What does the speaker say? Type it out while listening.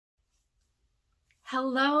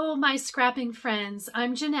Hello, my scrapping friends.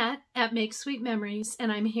 I'm Jeanette at Make Sweet Memories, and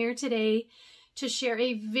I'm here today to share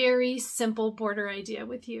a very simple border idea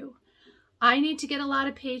with you. I need to get a lot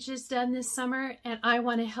of pages done this summer, and I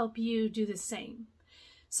want to help you do the same.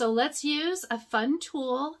 So let's use a fun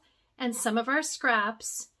tool and some of our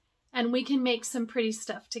scraps, and we can make some pretty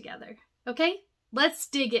stuff together. Okay, let's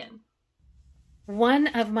dig in. One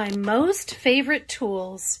of my most favorite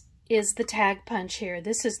tools is the tag punch here.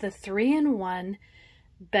 This is the 3-in-1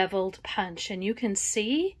 beveled punch, and you can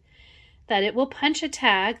see that it will punch a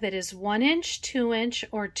tag that is 1 inch, 2 inch,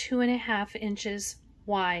 or 2.5 inches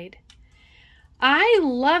wide. I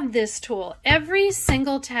love this tool. Every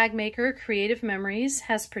single tag maker CreativeMemories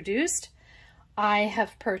has produced, I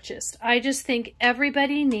have purchased. I just think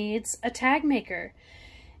everybody needs a tag maker.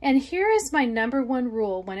 And here is my #1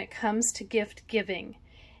 rule when it comes to gift giving.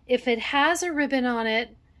 If it has a ribbon on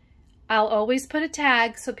it, I'll always put a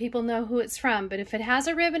tag so people know who it's from, but if it has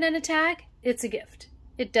a ribbon and a tag, it's a gift.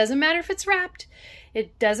 It doesn't matter if it's wrapped.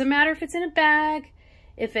 It doesn't matter if it's in a bag.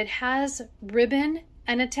 If it has ribbon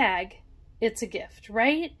and a tag, it's a gift,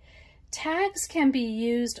 right? Tags can be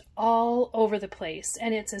used all over the place,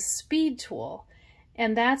 and it's a speed tool,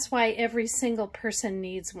 and that's why every single person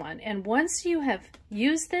needs one. And once you have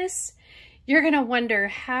used this, you're gonna wonder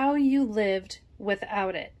how you lived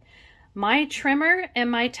without it. My trimmer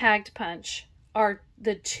and my tagged punch are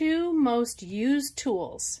the two most used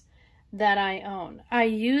tools that I own. I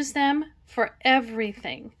use them for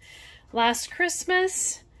everything. Last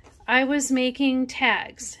Christmas, I was making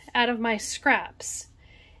tags out of my scraps.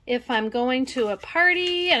 If I'm going to a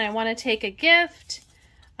party and I want to take a gift,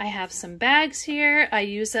 I have some bags here. I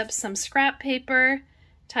use up some scrap paper,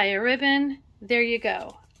 tie a ribbon. There you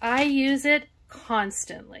go. I use it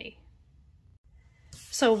constantly.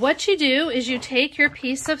 So what you do is you take your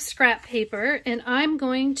piece of scrap paper, and I'm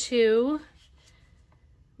going to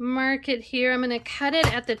mark it here. I'm going to cut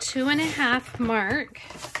it at the 2.5 mark.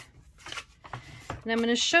 And I'm going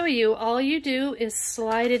to show you, all you do is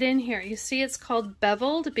slide it in here. You see it's called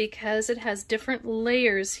beveled because it has different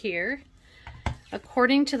layers here.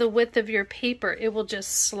 According to the width of your paper, it will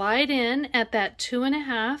just slide in at that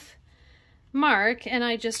 2.5 mark, and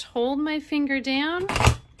I just hold my finger down,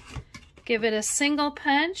 give it a single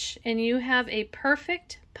punch, and you have a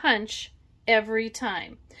perfect punch every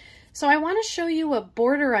time. So I want to show you a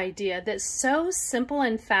border idea that's so simple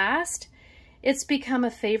and fast. It's become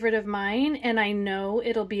a favorite of mine, and I know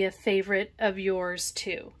it'll be a favorite of yours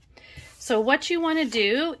too. So what you want to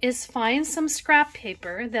do is find some scrap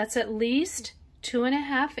paper that's at least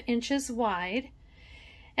 2.5 inches wide,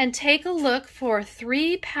 and take a look for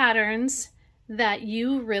 3 patterns that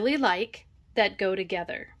you really like that go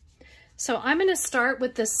together. So I'm going to start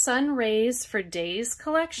with the Sun Rays for Days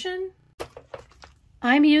collection.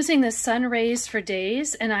 I'm using the Sun Rays for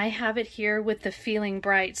Days, and I have it here with the Feeling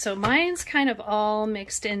Bright. So mine's kind of all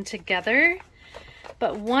mixed in together.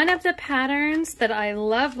 But one of the patterns that I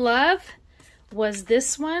love was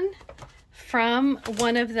this one from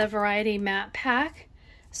one of the Variety Map Pack.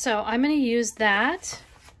 So I'm going to use that.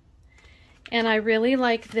 And I really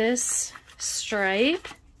like this stripe.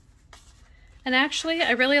 And actually,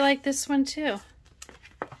 I really like this one too.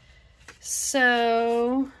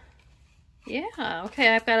 So, yeah, okay,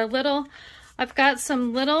 I've got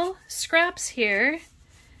some little scraps here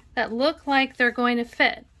that look like they're going to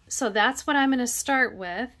fit. So that's what I'm going to start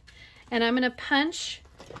with. And I'm going to punch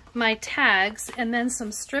my tags and then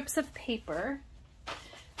some strips of paper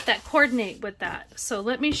that coordinate with that. So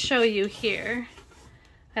let me show you here.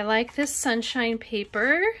 I like this sunshine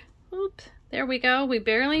paper. Oop, there we go. We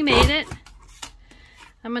barely made it.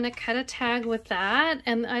 I'm going to cut a tag with that,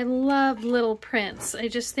 and I love little prints. I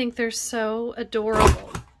just think they're so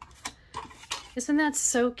adorable. Isn't that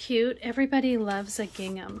so cute? Everybody loves a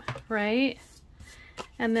gingham, right?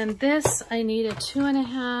 And then this, I need a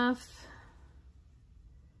 2.5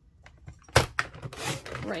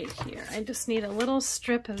 right here. I just need a little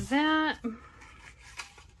strip of that.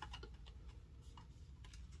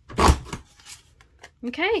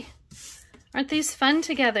 Okay, aren't these fun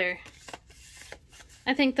together?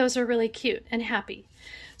 I think those are really cute and happy.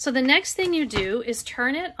 So the next thing you do is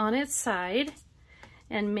turn it on its side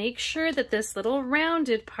and make sure that this little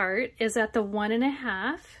rounded part is at the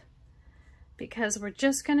 1.5, because we're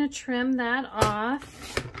just going to trim that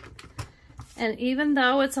off. And even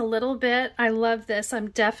though it's a little bit, I love this, I'm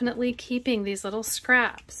definitely keeping these little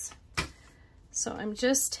scraps. So I'm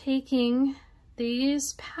just taking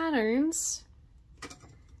these patterns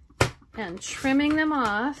and trimming them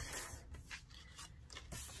off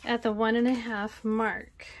at the 1.5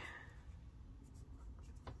 mark.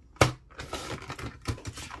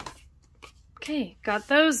 Okay, got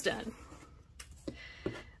those done.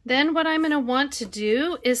 Then what I'm going to want to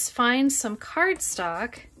do is find some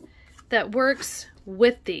cardstock that works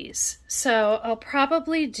with these. So I'll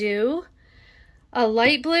probably do a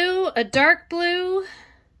light blue, a dark blue,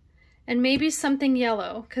 and maybe something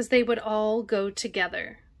yellow, because they would all go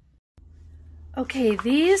together. Okay,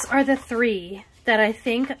 these are the three that I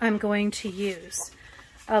think I'm going to use.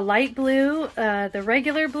 A light blue, the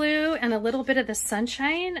regular blue, and a little bit of the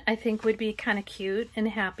sunshine I think would be kind of cute and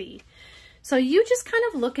happy. So you just kind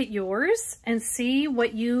of look at yours and see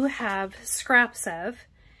what you have scraps of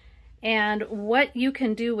and what you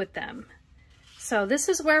can do with them. So this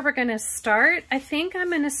is where we're going to start. I think I'm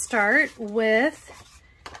going to start with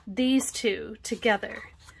these two together.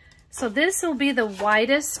 So this will be the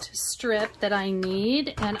widest strip that I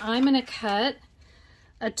need, and I'm going to cut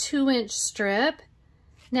a 2-inch strip.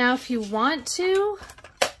 Now if you want to,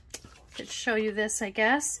 I could show you this, I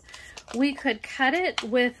guess. We could cut it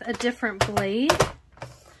with a different blade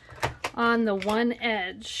on the one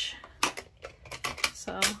edge.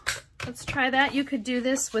 So let's try that. You could do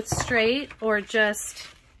this with straight or just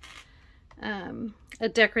a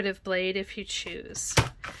decorative blade if you choose.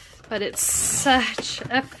 But it's such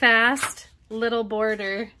a fast little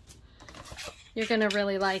border. You're gonna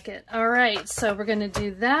really like it. All right, so we're gonna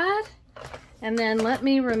do that. And then let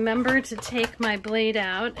me remember to take my blade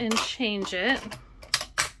out and change it.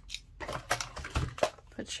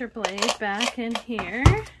 Put your blade back in here.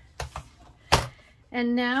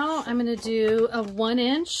 And now I'm going to do a 1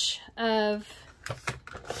 inch of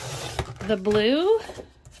the blue.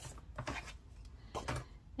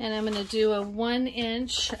 And I'm going to do a 1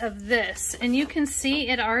 inch of this. And you can see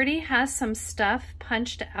it already has some stuff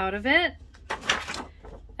punched out of it.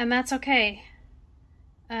 And that's okay.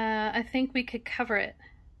 I think we could cover it.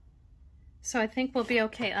 So I think we'll be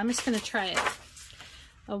okay. I'm just going to try it.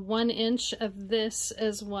 A 1 inch of this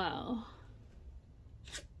as well.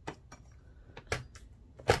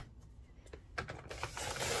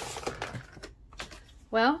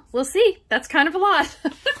 Well, we'll see. That's kind of a lot.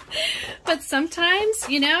 But sometimes,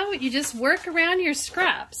 you know, you just work around your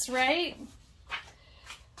scraps, right?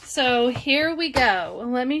 So here we go.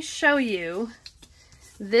 Let me show you.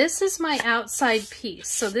 This is my outside piece.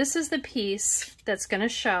 So this is the piece that's going to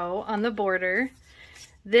show on the border.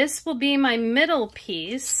 This will be my middle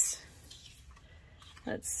piece.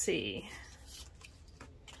 Let's see.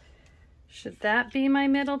 Should that be my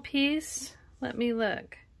middle piece? Let me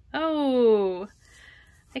look. Oh,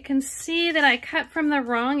 I can see that I cut from the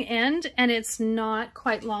wrong end and it's not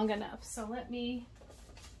quite long enough. So let me...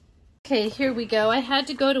 Okay, here we go. I had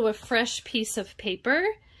to go to a fresh piece of paper,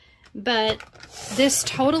 but this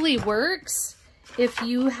totally works if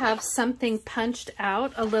you have something punched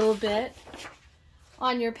out a little bit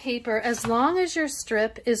on your paper, as long as your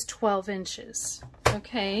strip is 12 inches,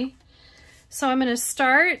 okay? So I'm gonna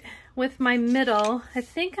start with my middle. I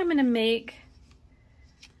think I'm gonna make,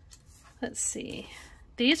 let's see,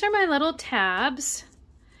 these are my little tabs,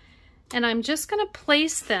 and I'm just gonna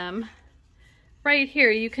place them right here.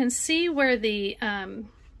 You can see where the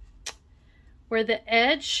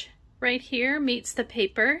edge right here meets the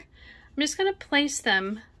paper. I'm just gonna place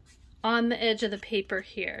them on the edge of the paper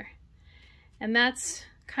here. And that's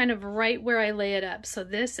kind of right where I lay it up. So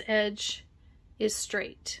this edge is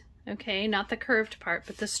straight, okay? Not the curved part,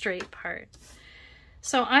 but the straight part.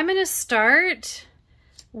 So I'm gonna start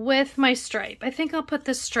with my stripe. I think I'll put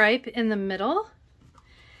the stripe in the middle.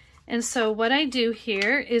 And so what I do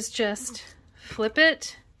here is just flip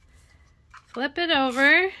it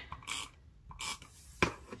over.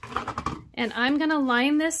 And I'm gonna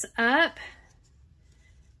line this up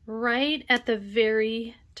right at the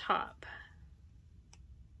very top.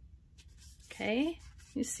 Okay,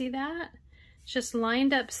 you see that? It's just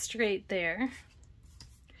lined up straight there.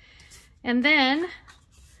 And then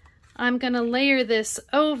I'm gonna layer this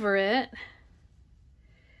over it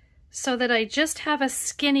so that I just have a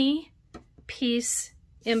skinny piece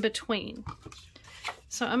in between.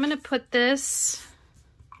 So I'm gonna put this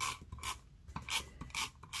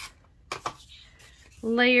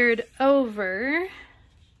layered over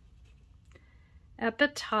at the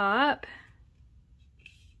top.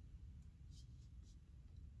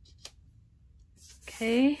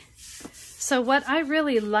 Okay, so what I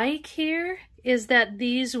really like here is that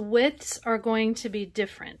these widths are going to be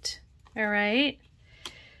different, all right?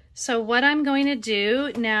 So what I'm going to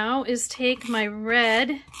do now is take my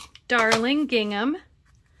red Darling gingham,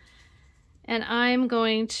 and I'm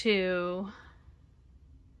going to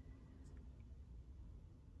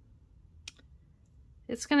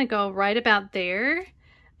it's going to go right about there,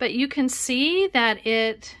 but you can see that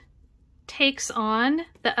it takes on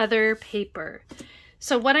the other paper.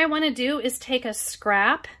 So what I want to do is take a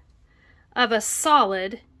scrap of a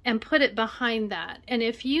solid and put it behind that. And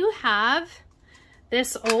if you have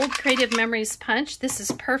this old Creative Memories punch, this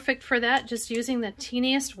is perfect for that, just using the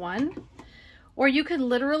teeniest one. Or you could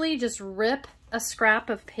literally just rip a scrap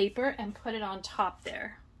of paper and put it on top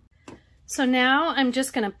there. So now I'm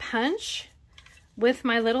just going to punch with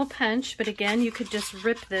my little punch, but again, you could just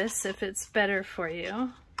rip this if it's better for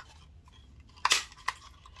you.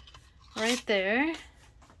 Right there.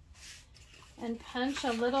 And punch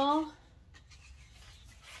a little,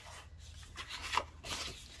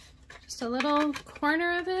 just a little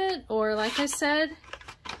corner of it, or like I said,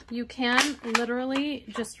 you can literally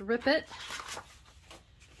just rip it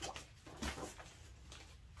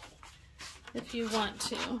if you want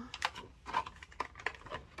to.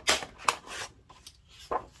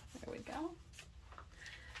 There we go.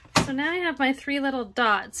 So now I have my 3 little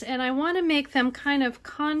dots, and I want to make them kind of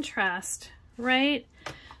contrast, right?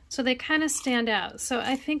 So they kind of stand out. So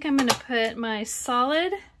I think I'm going to put my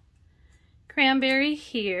solid cranberry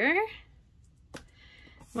here.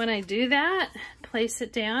 When I do that, place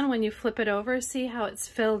it down. When you flip it over, see how it's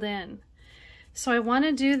filled in. So I want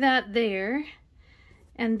to do that there.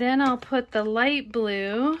 And then I'll put the light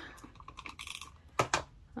blue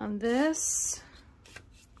on this.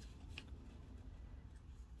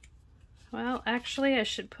 Well, actually, I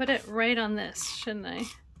should put it right on this, shouldn't I?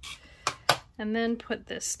 And then put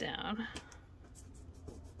this down.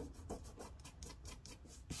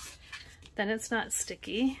 Then it's not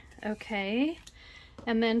sticky. Okay.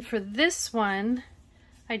 And then for this one,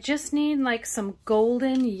 I just need like some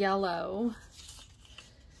golden yellow.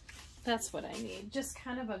 That's what I need. Just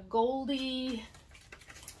kind of a goldy.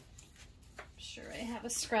 I'm sure I have a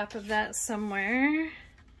scrap of that somewhere.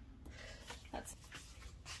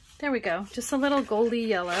 There we go. Just a little goldy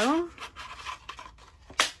yellow.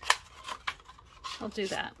 I'll do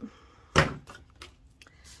that.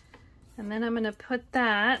 And then I'm going to put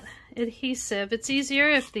that adhesive. It's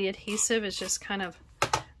easier if the adhesive is just kind of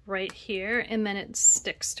right here and then it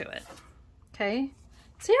sticks to it. Okay?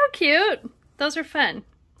 See how cute? Those are fun.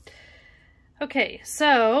 Okay,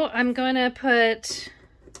 so I'm going to put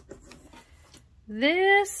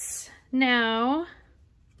this now.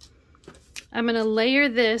 I'm going to layer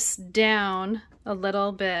this down a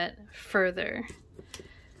little bit further.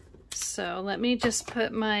 So let me just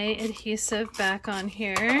put my adhesive back on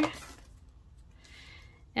here.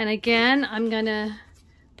 And again, I'm going to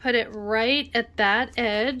put it right at that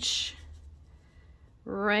edge,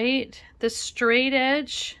 right, the straight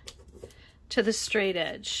edge to the straight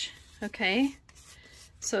edge. Okay,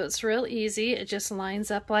 so it's real easy. It just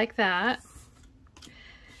lines up like that.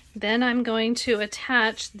 Then I'm going to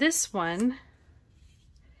attach this one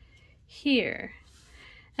here.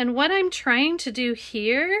 And what I'm trying to do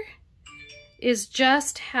here is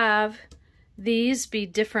just have these be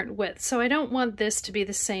different widths. So I don't want this to be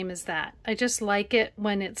the same as that. I just like it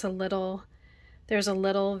when it's a little, there's a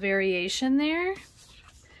little variation there.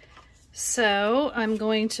 So I'm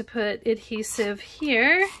going to put adhesive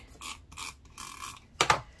here,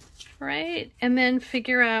 right? And then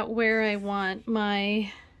figure out where I want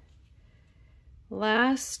my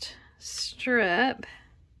last strip.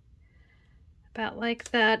 About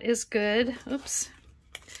like that is good. Oops.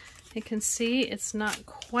 You can see it's not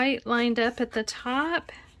quite lined up at the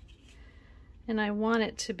top, and I want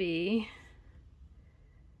it to be.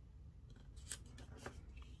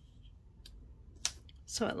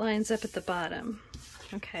 So it lines up at the bottom.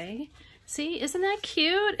 Okay. See, isn't that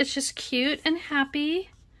cute? It's just cute and happy.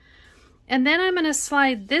 And then I'm going to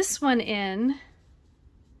slide this one in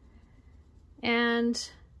and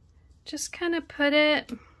just kind of put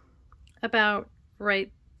it about right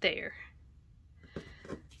there.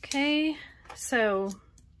 Okay, so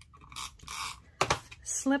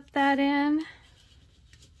slip that in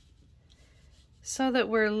so that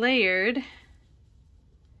we're layered.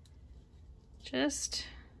 Just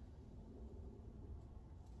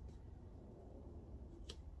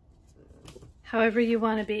however you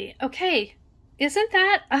want to be. Okay, isn't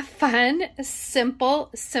that a fun,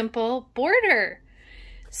 simple border?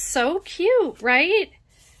 So cute, right?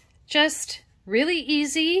 Just really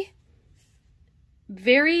easy.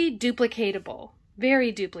 Very duplicatable,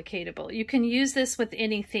 very duplicatable. You can use this with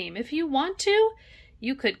any theme. If you want to,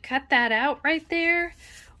 you could cut that out right there,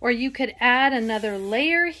 or you could add another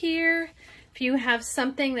layer here. If you have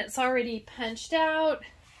something that's already punched out,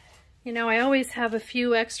 you know, I always have a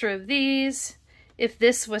few extra of these. If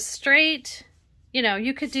this was straight, you know,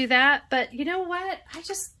 you could do that. But you know what?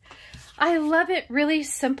 I love it really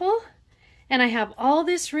simple. And I have all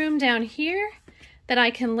this room down here that I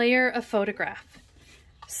can layer a photograph.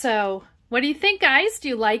 So what do you think, guys? Do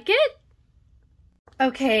you like it?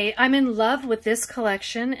 Okay, I'm in love with this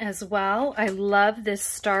collection as well. I love this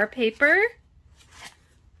star paper.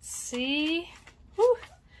 See? Whew.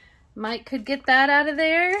 Mike could get that out of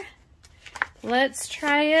there. Let's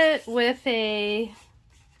try it with a,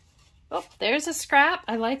 oh, there's a scrap.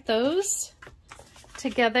 I like those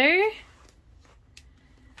together.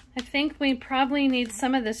 I think we probably need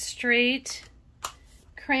some of the straight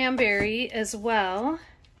cranberry as well.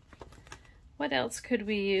 What else could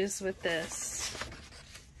we use with this?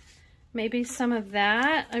 Maybe some of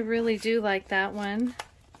that. I really do like that one.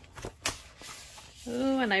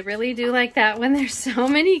 Ooh, and I really do like that one. There's so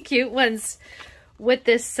many cute ones with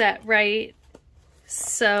this set, right?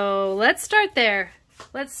 So let's start there.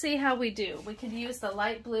 Let's see how we do. We could use the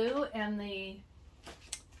light blue and the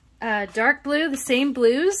dark blue. The same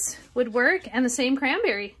blues would work, and the same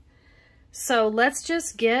cranberry. So let's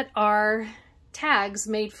just get our tags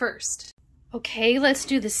made first. Okay, let's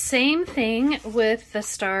do the same thing with the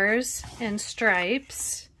stars and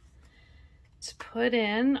stripes. Let's put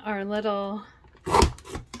in our little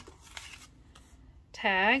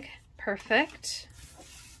tag. Perfect.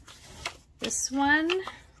 This one,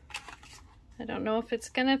 I don't know if it's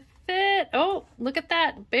gonna fit. Oh, look at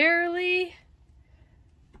that, barely.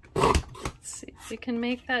 Let's see if we can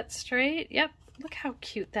make that straight. Yep, look how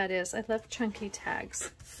cute that is. I love chunky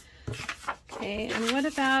tags. Okay, and what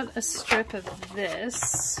about a strip of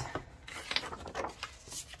this?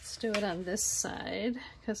 Let's do it on this side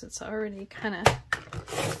because it's already kind of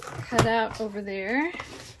cut out over there.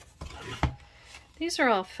 These are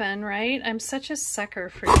all fun, right? I'm such a sucker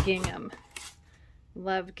for gingham.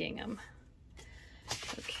 Love gingham.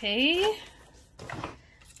 Okay,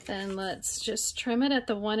 then let's just trim it at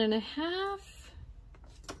the 1.5.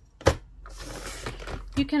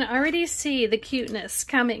 You can already see the cuteness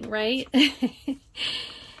coming, right?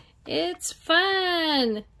 It's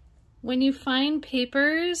fun when you find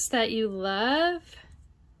papers that you love.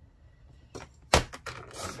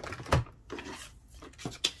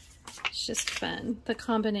 It's just fun. The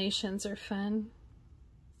combinations are fun.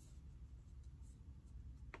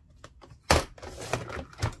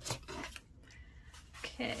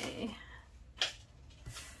 Okay.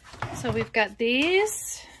 So we've got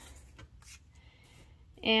these.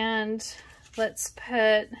 And let's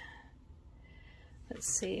put, let's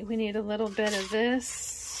see, we need a little bit of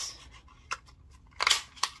this.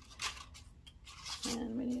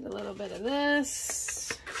 And we need a little bit of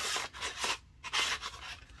this.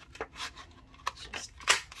 Just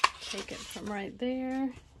take it from right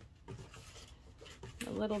there.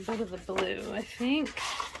 A little bit of the blue, I think.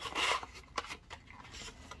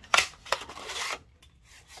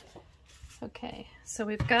 Okay, so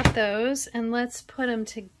we've got those, and let's put them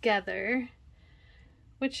together.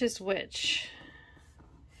 Which is which?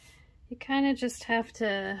 You kind of just have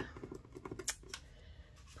to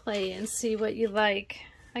play and see what you like.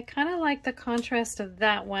 I kind of like the contrast of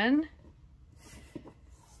that one.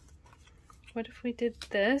 What if we did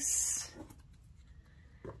this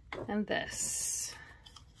and this?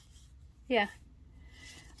 Yeah,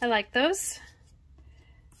 I like those.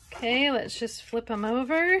 Okay, let's just flip them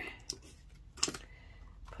over.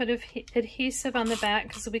 Put adhesive on the back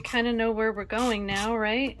because we kind of know where we're going now,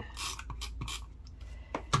 right?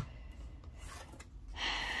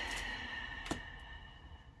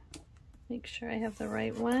 Make sure I have the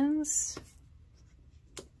right ones.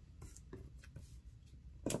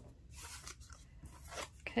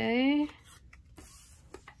 Okay.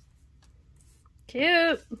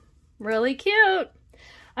 Cute. Really cute.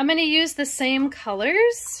 I'm going to use the same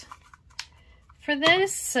colors for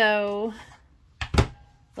this, so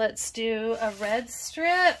let's do a red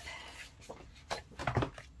strip.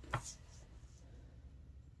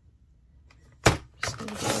 Just going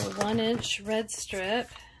to do a 1-inch red strip.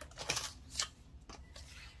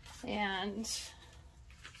 And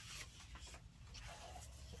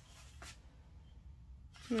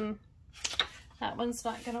that one's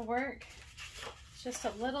not going to work. It's just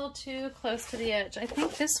a little too close to the edge. I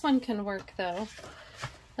think this one can work though.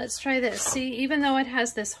 Let's try this. See, even though it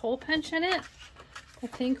has this hole punch in it, I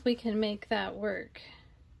think we can make that work.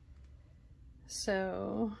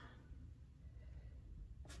 So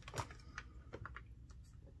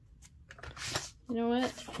you know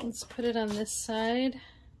what? Let's put it on this side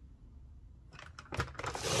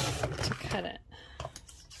to cut it.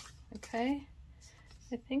 Okay,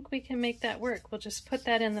 I think we can make that work. We'll just put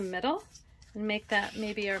that in the middle and make that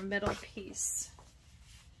maybe our middle piece.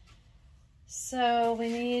 So we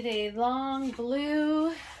need a long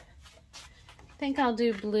blue. think I'll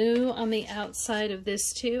do blue on the outside of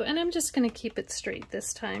this too, and I'm just going to keep it straight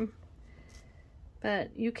this time.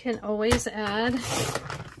 But you can always add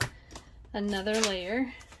another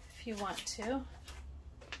layer if you want to.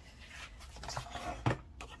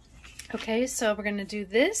 Okay, so we're going to do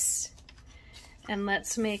this, and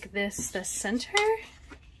let's make this the center.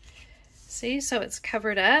 See, so it's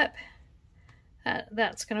covered up.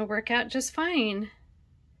 That's going to work out just fine.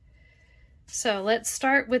 So let's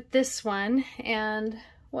start with this one, and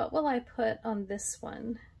what will I put on this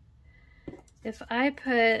one? If I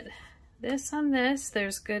put this on this,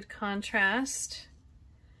 there's good contrast.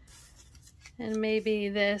 And maybe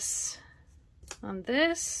this on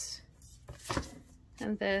this,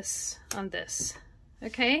 and this on this.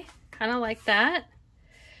 Okay, kind of like that.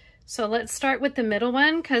 So let's start with the middle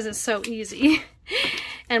one because it's so easy.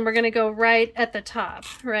 And we're gonna go right at the top,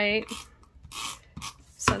 right?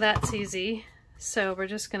 So that's easy. So we're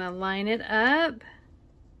just gonna line it up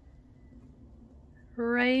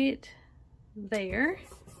right there.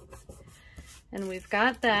 And we've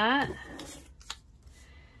got that.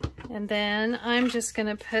 And then I'm just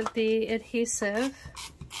gonna put the adhesive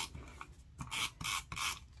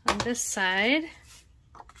on this side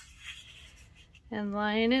and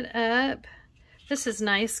line it up. This is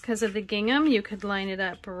nice because of the gingham. You could line it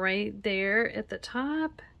up right there at the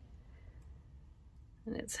top.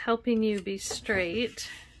 And it's helping you be straight,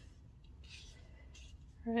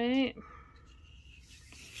 right?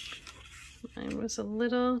 Mine was a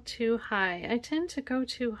little too high. I tend to go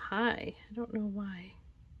too high. I don't know why.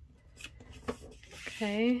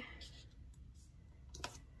 Okay.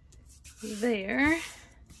 There.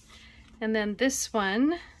 And then this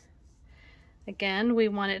one, again, we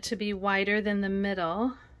want it to be wider than the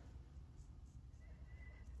middle.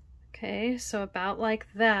 Okay, so about like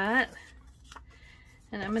that.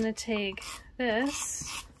 And I'm going to take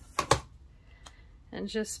this and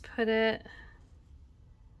just put it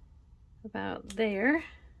about there.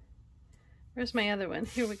 Where's my other one?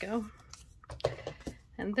 Here we go.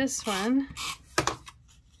 And this one,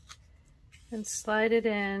 and slide it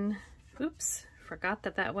in. Oops, forgot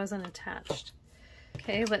that that wasn't attached.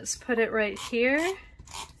 Okay, let's put it right here.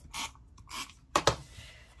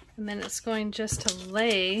 And then it's going just to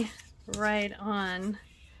lay right on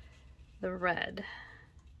the red.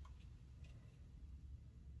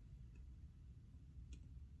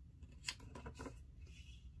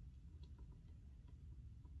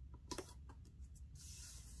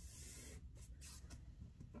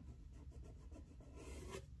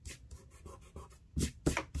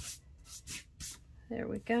 There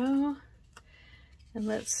we go. And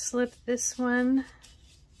let's slip this one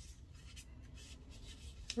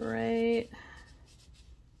right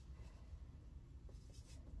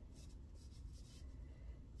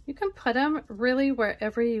You can put them really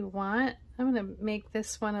wherever you want. I'm going to make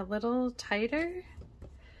this one a little tighter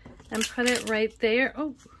and put it right there.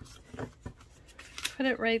 Oh, put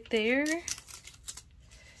it right there.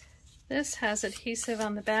 This has adhesive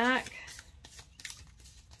on the back.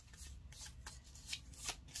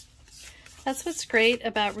 That's what's great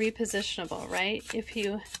about repositionable, right? If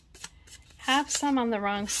you have some on the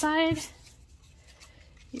wrong side,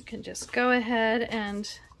 you can just go ahead and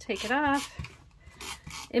take it off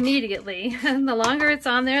immediately. And the longer it's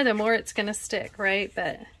on there, the more it's going to stick, right?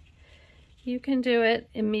 But you can do it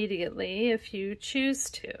immediately if you choose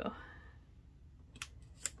to.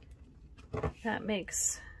 That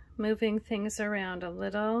makes moving things around a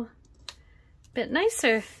little bit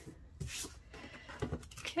nicer.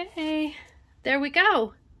 Okay, there we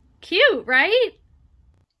go. Cute, right?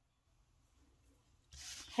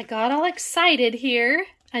 I got all excited here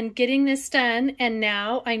on getting this done, and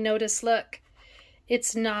now I notice, look,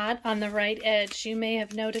 it's not on the right edge. You may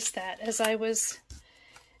have noticed that as I was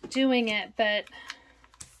doing it, but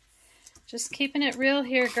just keeping it real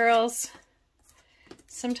here, girls.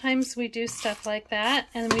 Sometimes we do stuff like that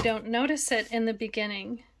and we don't notice it in the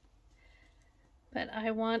beginning. But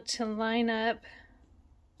I want to line up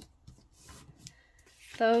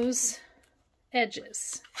those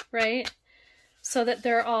edges, right? So that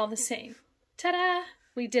they're all the same. Ta-da!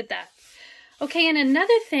 We did that. Okay, and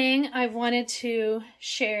another thing I wanted to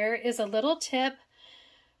share is a little tip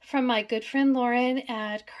from my good friend Lauren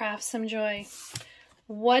at Craft Some Joy.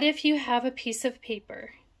 What if you have a piece of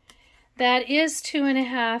paper that is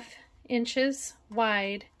 2.5 inches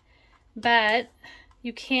wide, but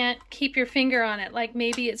you can't keep your finger on it, like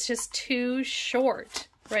maybe it's just too short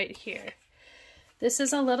right here. This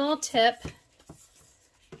is a little tip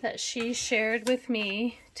that she shared with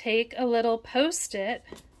me. Take a little Post-it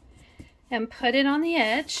and put it on the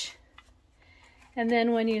edge, and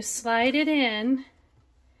then when you slide it in,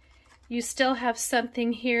 you still have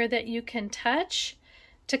something here that you can touch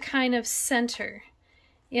to kind of center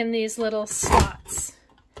in these little slots.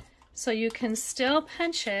 So you can still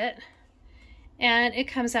punch it and it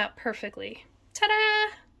comes out perfectly.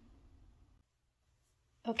 Ta-da!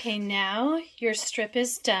 Okay, now your strip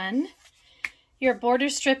is done. Your border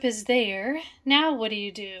strip is there. Now what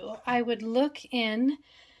do? I would look in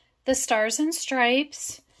the Stars and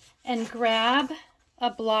Stripes and grab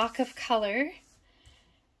a block of color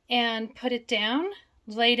and put it down,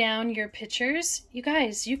 lay down your pictures. You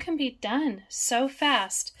guys, you can be done so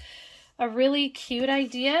fast. A really cute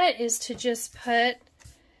idea is to just put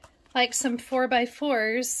like some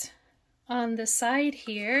 4x4s on the side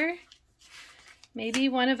here. Maybe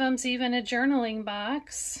one of them's even a journaling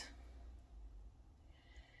box.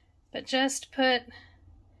 But just put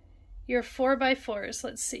your 4x4s,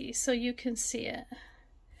 let's see, so you can see it,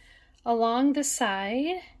 along the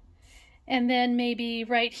side. And then maybe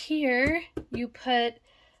right here, you put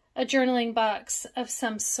a journaling box of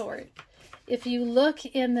some sort. If you look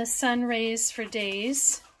in the Sun Rays for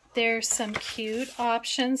Days, there's some cute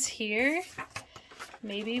options here.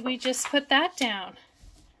 Maybe we just put that down,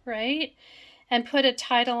 right? And put a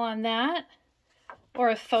title on that, or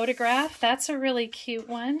a photograph. That's a really cute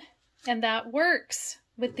one. And that works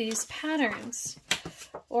with these patterns.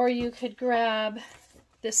 Or you could grab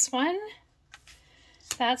this one.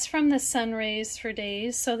 That's from the Sun Rays for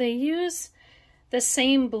Days. So they use the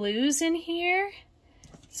same blues in here.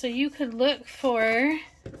 So you could look for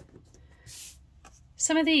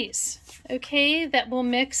some of these, okay, that will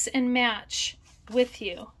mix and match with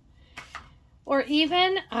you. Or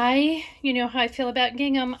even, you know how I feel about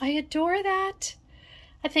gingham. I adore that.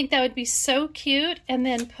 I think that would be so cute. And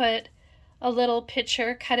then put a little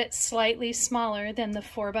picture, cut it slightly smaller than the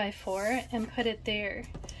 4x4 and put it there.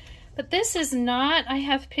 But this is not, I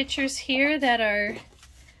have pictures here that are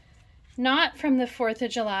not from the 4th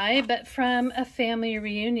of July, but from a family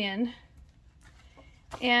reunion.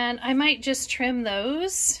 And I might just trim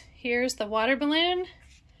those. Here's the water balloon.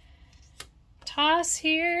 Toss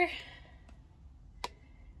here.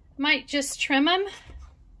 Might just trim them,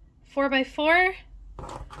 4x4,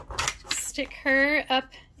 stick her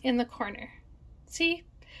up in the corner. See,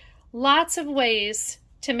 lots of ways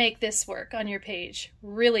to make this work on your page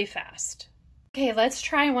really fast. Okay, let's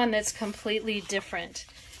try one that's completely different.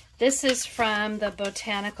 This is from the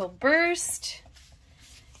Botanical Burst.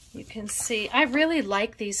 You can see, I really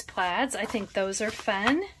like these plaids. I think those are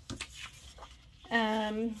fun.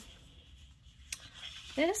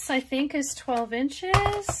 This, I think, is 12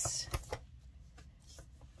 inches.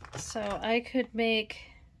 So I could make,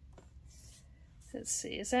 let's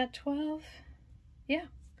see, is that 12? Yeah.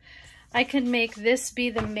 I could make this be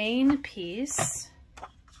the main piece.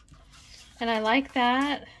 And I like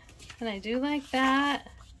that. And I do like that.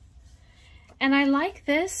 And I like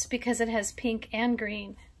this because it has pink and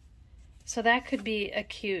green. So that could be a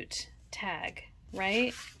cute tag,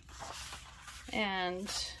 right?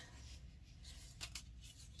 And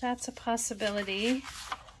that's a possibility.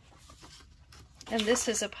 And this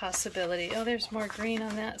is a possibility. Oh, there's more green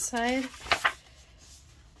on that side.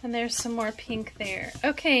 And there's some more pink there.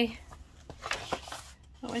 Okay.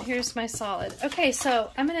 Oh, and here's my solid. Okay, so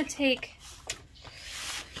I'm gonna take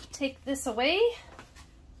this away.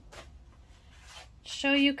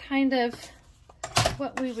 Show you kind of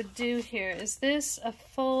what we would do here. Is this a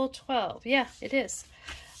full 12? Yeah, it is.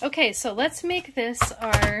 Okay, so let's make this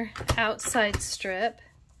our outside strip.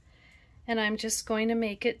 And I'm just going to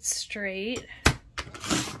make it straight.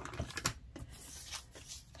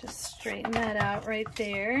 Just straighten that out right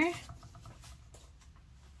there.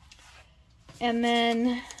 And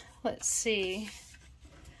then, let's see.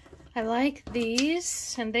 I like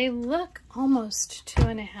these, and they look almost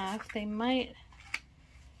 2.5. They might,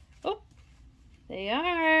 oh, they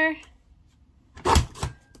are.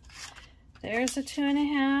 There's a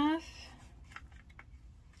 2.5.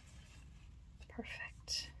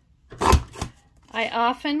 Perfect. I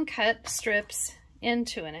often cut strips in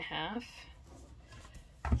 2.5.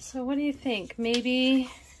 So what do you think?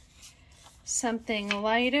 Maybe something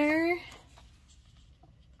lighter.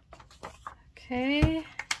 Okay,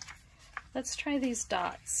 let's try these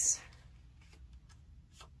dots.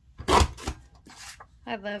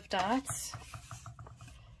 I love dots.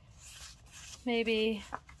 Maybe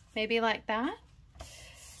like that.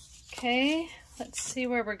 Okay, let's see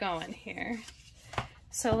where we're going here.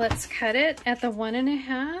 So let's cut it at the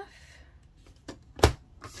 1.5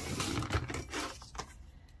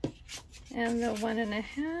 and the 1.5.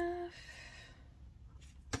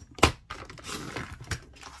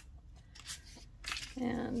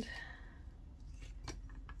 And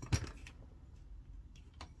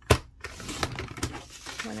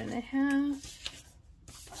 1.5.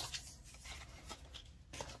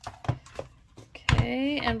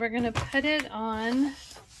 Okay, and we're going to put it on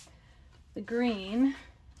the green.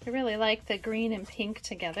 I really like the green and pink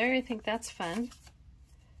together. I think that's fun.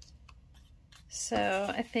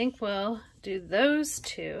 So I think we'll do those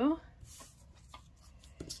two.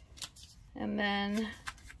 And then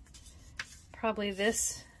probably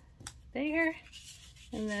this there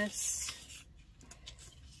and this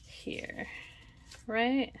here,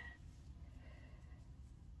 right?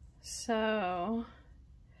 So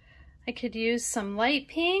I could use some light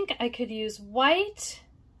pink. I could use white.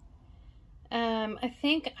 I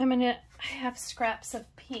think I have scraps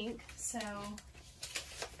of pink, so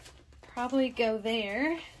probably go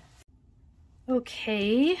there.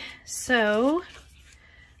 Okay, so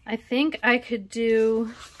I think I could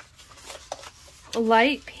do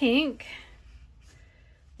light pink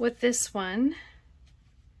with this one,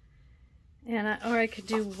 and or I could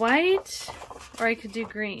do white, or I could do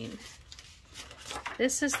green.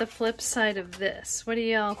 This is the flip side of this. What do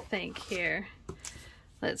y'all think here?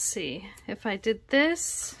 Let's see. If I did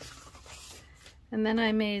this, and then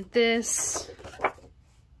I made this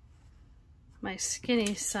my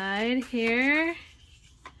skinny side here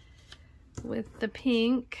with the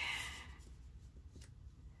pink,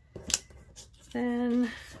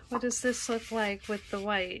 then what does this look like with the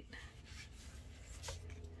white?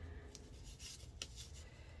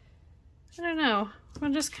 I don't know.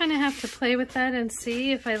 We'll just kind of have to play with that and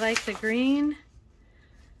see if I like the green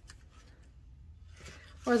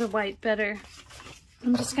or the white better.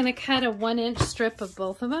 I'm just going to cut a 1-inch strip of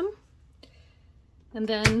both of them, and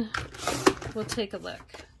then we'll take a look.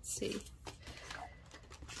 Let's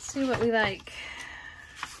see what we like.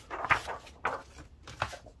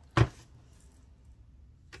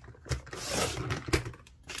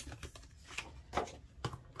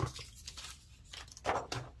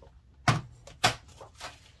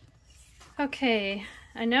 Okay,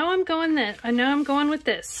 I know I'm going with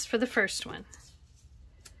this for the first one.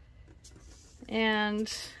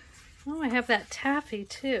 And oh, I have that taffy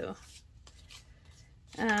too.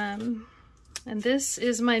 And this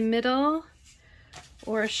is my middle,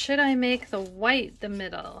 or should I make the white the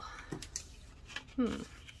middle?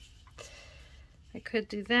 I could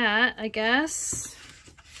do that, I guess.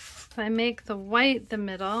 If I make the white the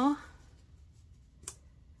middle.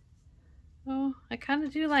 Oh, I kind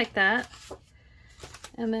of do like that.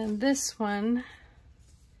 And then this one,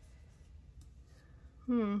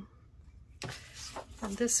 and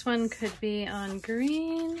this one could be on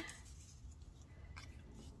green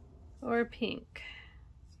or pink.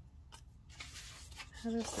 How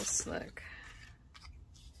does this look?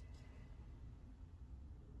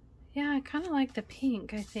 Yeah, I kind of like the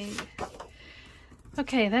pink, I think.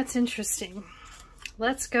 Okay, that's interesting.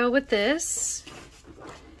 Let's go with this.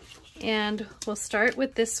 And we'll start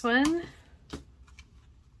with this one.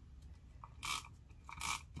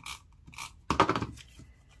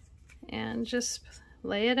 And just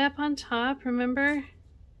lay it up on top, remember?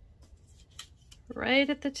 Right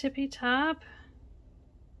at the tippy top.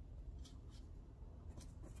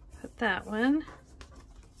 Put that one.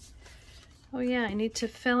 Oh yeah, I need to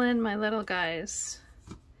fill in my little guys.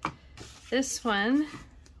 This one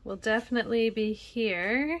will definitely be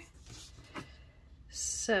here.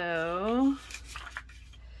 So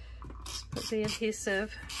let's put the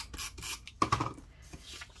adhesive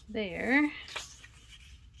there.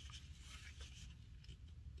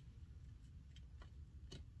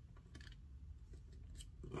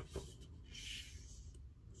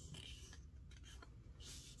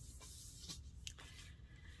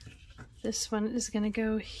 This one is going to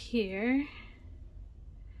go here,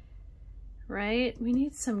 right? We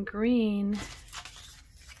need some green.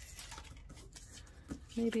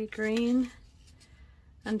 Maybe green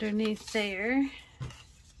underneath there.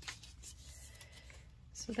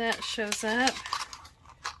 So that shows up.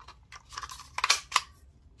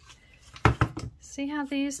 See how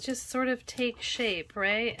these just sort of take shape,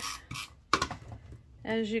 right?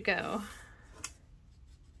 As you go.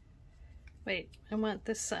 Wait, I want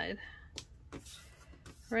this side.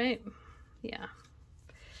 Right? Yeah.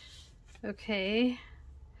 Okay.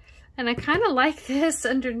 And I kind of like this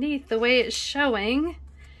underneath, the way it's showing.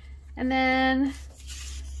 And then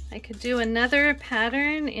I could do another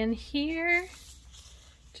pattern in here.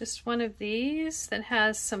 Just one of these that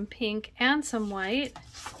has some pink and some white.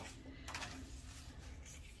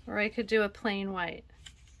 Or I could do a plain white.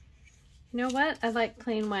 You know what? I like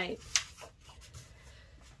plain white.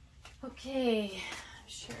 Okay, I'm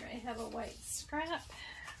sure I have a white scrap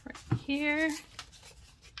right here.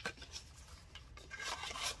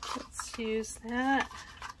 Let's use that.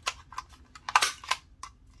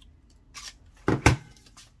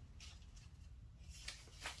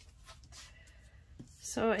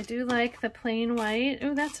 So I do like the plain white.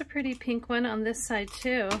 Oh, that's a pretty pink one on this side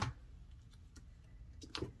too.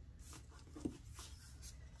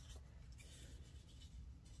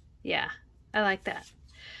 Yeah, I like that.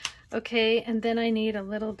 Okay, and then I need a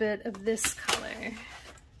little bit of this color.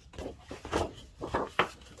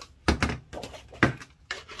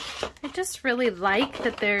 I just really like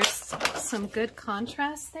that there's some good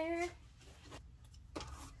contrast there.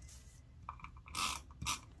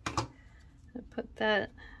 I'll put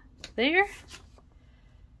that there.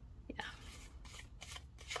 Yeah.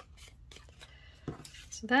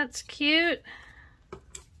 So that's cute.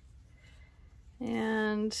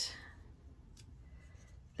 And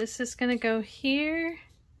this is going to go here,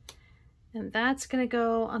 and that's going to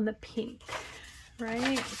go on the pink,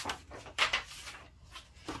 right?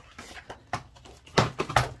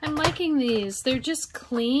 I'm liking these. They're just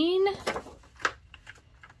clean.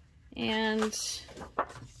 And let's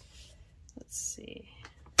see.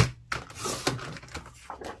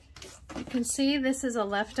 You can see this is a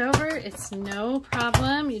leftover. It's no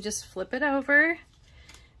problem. You just flip it over.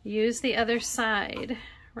 Use the other side,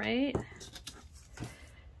 right?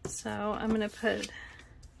 So I'm going to put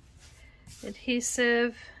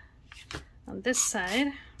adhesive on this side.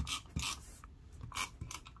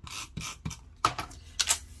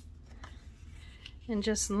 And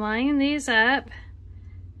just line these up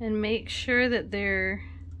and make sure that they're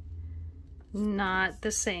not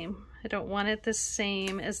the same. I don't want it the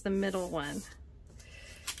same as the middle one.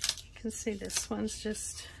 You can see this one's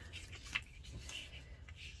just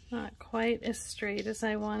not quite as straight as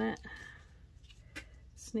I want it.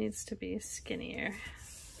 This needs to be skinnier.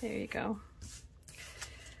 There you go.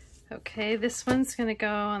 Okay, this one's gonna go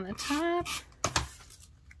on the top.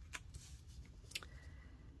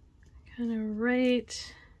 Kind of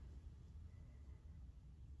right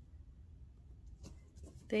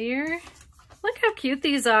there. Look how cute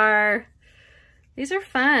these are. These are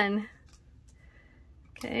fun.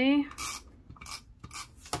 Okay.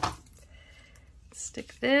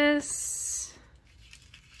 Stick this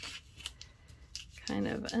kind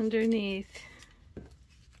of underneath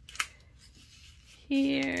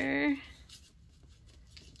here.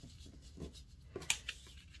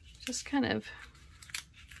 Just kind of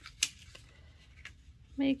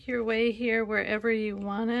make your way here wherever you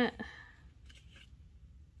want it.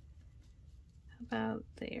 About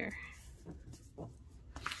there.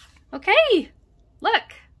 Okay, look.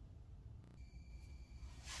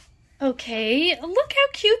 Okay, look how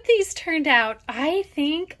cute these turned out. I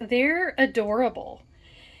think they're adorable.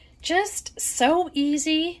 Just so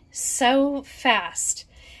easy, so fast.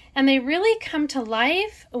 And they really come to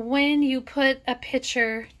life when you put a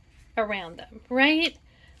picture around them, right?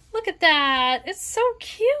 Look at that. It's so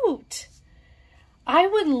cute. I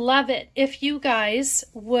would love it if you guys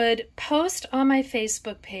would post on my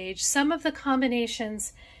Facebook page some of the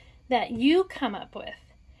combinations that you come up with.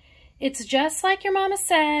 It's just like your mama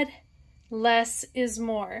said, less is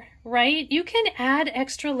more, right? You can add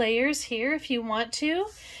extra layers here if you want to.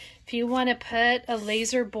 If you want to put a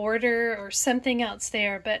laser border or something else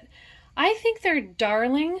there, but I think they're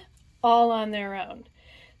darling all on their own.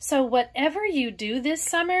 So whatever you do this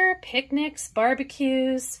summer, picnics,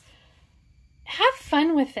 barbecues, have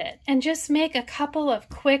fun with it and just make a couple of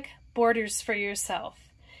quick borders for yourself.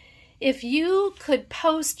 If you could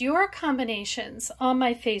post your combinations on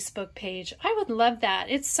my Facebook page, I would love that.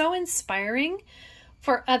 It's so inspiring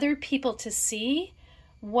for other people to see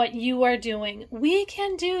what you are doing. We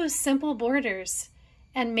can do simple borders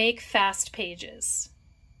and make fast pages.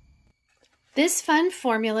 This fun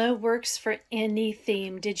formula works for any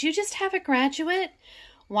theme. Did you just have a graduate?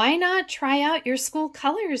 Why not try out your school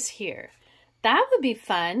colors here? That would be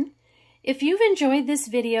fun. If you've enjoyed this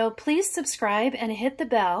video, please subscribe and hit the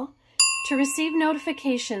bell to receive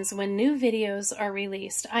notifications when new videos are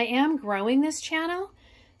released. I am growing this channel,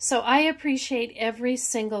 so I appreciate every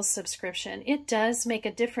single subscription. It does make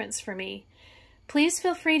a difference for me. Please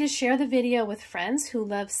feel free to share the video with friends who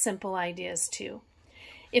love simple ideas too.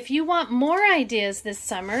 If you want more ideas this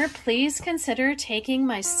summer, please consider taking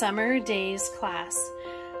my Summer Daze class.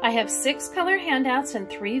 I have 6 color handouts and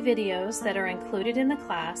 3 videos that are included in the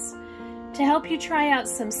class to help you try out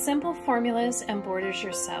some simple formulas and borders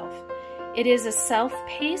yourself. It is a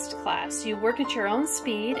self-paced class. You work at your own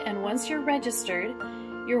speed, and once you're registered,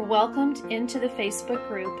 you're welcomed into the Facebook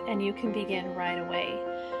group and you can begin right away.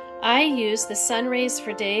 I use the Sun Rays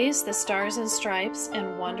for Days, the Stars and Stripes,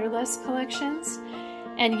 and Wanderlust collections,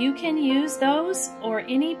 and you can use those or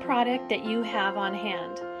any product that you have on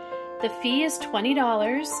hand. The fee is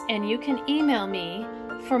 $20, and you can email me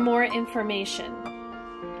for more information.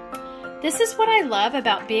 This is what I love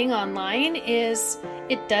about being online is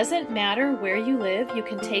It doesn't matter where you live, you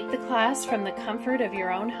can take the class from the comfort of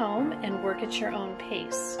your own home and work at your own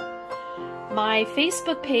pace. My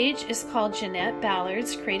Facebook page is called Jeanette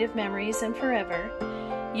Ballard's Creative Memories and Forever.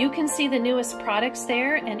 You can see the newest products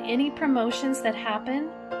there and any promotions that happen.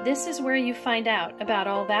 This is where you find out about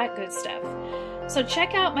all that good stuff. So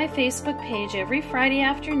check out my Facebook page every Friday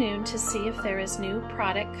afternoon to see if there is new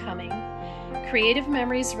product coming. Creative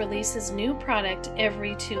Memories releases new product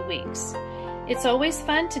every 2 weeks. It's always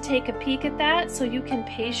fun to take a peek at that so you can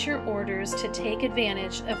pace your orders to take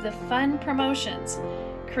advantage of the fun promotions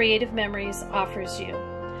Creative Memories offers you.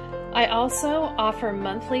 I also offer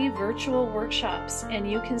monthly virtual workshops, and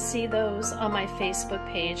you can see those on my Facebook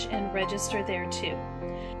page and register there too.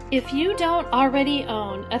 If you don't already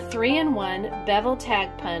own a 3-in-1 bevel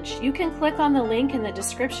tag punch, you can click on the link in the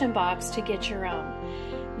description box to get your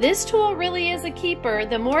own. This tool really is a keeper.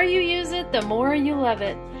 The more you use it, the more you love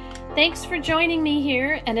it. Thanks for joining me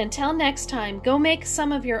here, and until next time, go make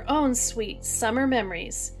some of your own sweet summer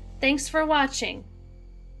memories. Thanks for watching.